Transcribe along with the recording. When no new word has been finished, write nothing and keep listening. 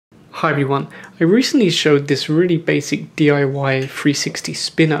Hi everyone, I recently showed this really basic DIY 360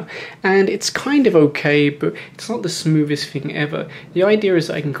 spinner and it's kind of okay, but it's not the smoothest thing ever. The idea is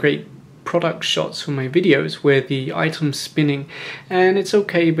that I can create product shots for my videos where the item's spinning and it's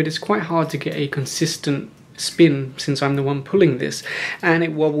okay, but it's quite hard to get a consistent spin since I'm the one pulling this, and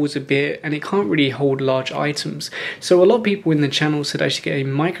it wobbles a bit and it can't really hold large items. So a lot of people in the channel said I should get a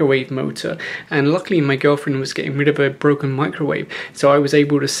microwave motor, and luckily my girlfriend was getting rid of a broken microwave, so I was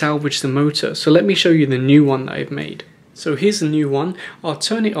able to salvage the motor. So let me show you the new one that I've made. So here's the new one. I'll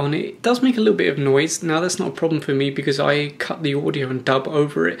turn it on. It does make a little bit of noise. Now that's not a problem for me because I cut the audio and dub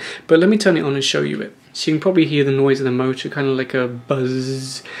over it, but let me turn it on and show you it. So you can probably hear the noise of the motor, kind of like a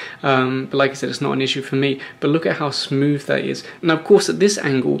buzz, but like I said, it's not an issue for me. But look at how smooth that is. Now of course at this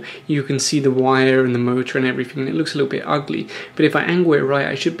angle you can see the wire and the motor and everything, and it looks a little bit ugly, but if I angle it right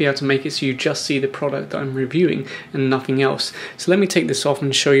I should be able to make it so you just see the product that I'm reviewing and nothing else. So let me take this off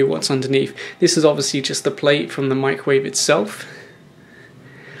and show you what's underneath. This is obviously just the plate from the microwave itself.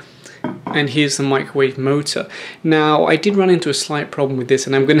 And here's the microwave motor. Now I did run into a slight problem with this,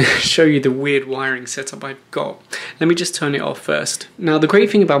 and I'm going to show you the weird wiring setup I've got. Let me just turn it off first. Now the great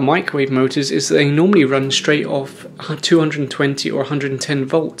thing about microwave motors is they normally run straight off 220 or 110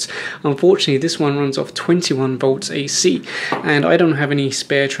 volts. Unfortunately this one runs off 21 volts AC, and I don't have any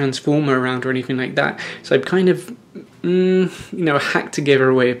spare transformer around or anything like that, so I've kind of hacked together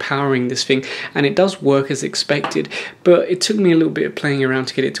a way of powering this thing, and it does work as expected, but it took me a little bit of playing around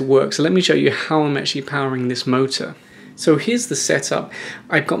to get it to work. So let me show you how I'm actually powering this motor. So here's the setup.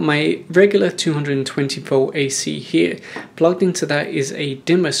 I've got my regular 220 volt AC here. Plugged into that is a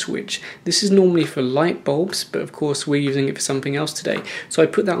dimmer switch. This is normally for light bulbs, but of course we're using it for something else today. So I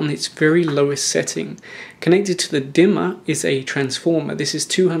put that on its very lowest setting. Connected to the dimmer is a transformer. This is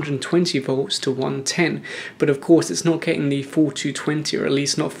 220 volts to 110, but of course it's not getting the full 220, or at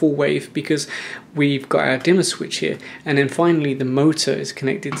least not full wave, because we've got our dimmer switch here. And then finally the motor is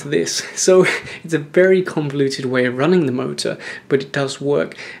connected to this. So it's a very convoluted way of running the motor, but it does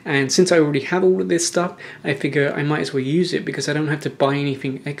work. And since I already have all of this stuff, I figure I might as well use it because I don't have to buy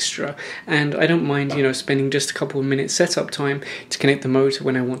anything extra, and I don't mind, spending just a couple of minutes setup time to connect the motor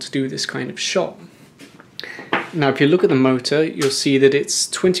when I want to do this kind of shot. Now if you look at the motor, you'll see that it's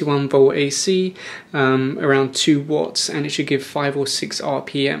 21 volt AC, around 2 watts, and it should give 5 or 6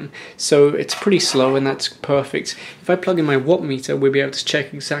 RPM. So it's pretty slow, and that's perfect. If I plug in my watt meter, we'll be able to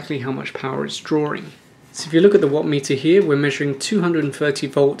check exactly how much power it's drawing. So if you look at the watt meter here, we're measuring 230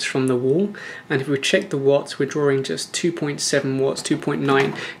 volts from the wall, and if we check the watts, we're drawing just 2.7 watts,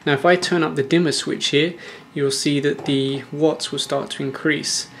 2.9. Now if I turn up the dimmer switch here, you'll see that the watts will start to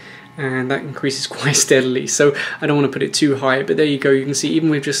increase, and that increases quite steadily. So I don't want to put it too high, but there you go. You can see even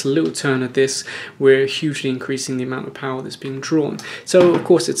with just a little turn of this, we're hugely increasing the amount of power that's being drawn. So of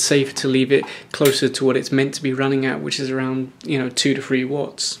course it's safer to leave it closer to what it's meant to be running at, which is around 2 to 3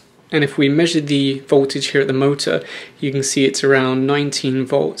 watts. And if we measure the voltage here at the motor, you can see it's around 19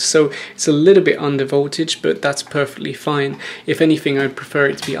 volts. So it's a little bit under voltage, but that's perfectly fine. If anything, I'd prefer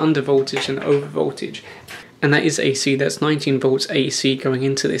it to be under voltage than over voltage. And that is AC, that's 19 volts AC going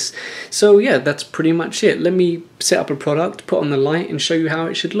into this. So yeah, that's pretty much it. Let me set up a product, put on the light, and show you how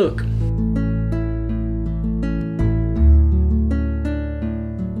it should look.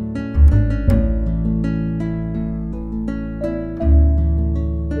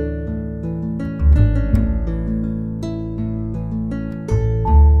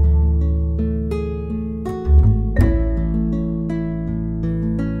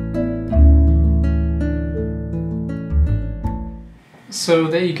 So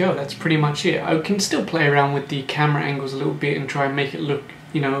there you go, that's pretty much it. I can still play around with the camera angles a little bit and try and make it look,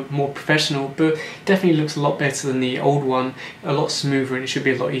 more professional, but definitely looks a lot better than the old one, a lot smoother, and it should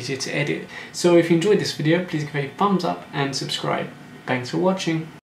be a lot easier to edit. So if you enjoyed this video, please give it a thumbs up and subscribe. Thanks for watching.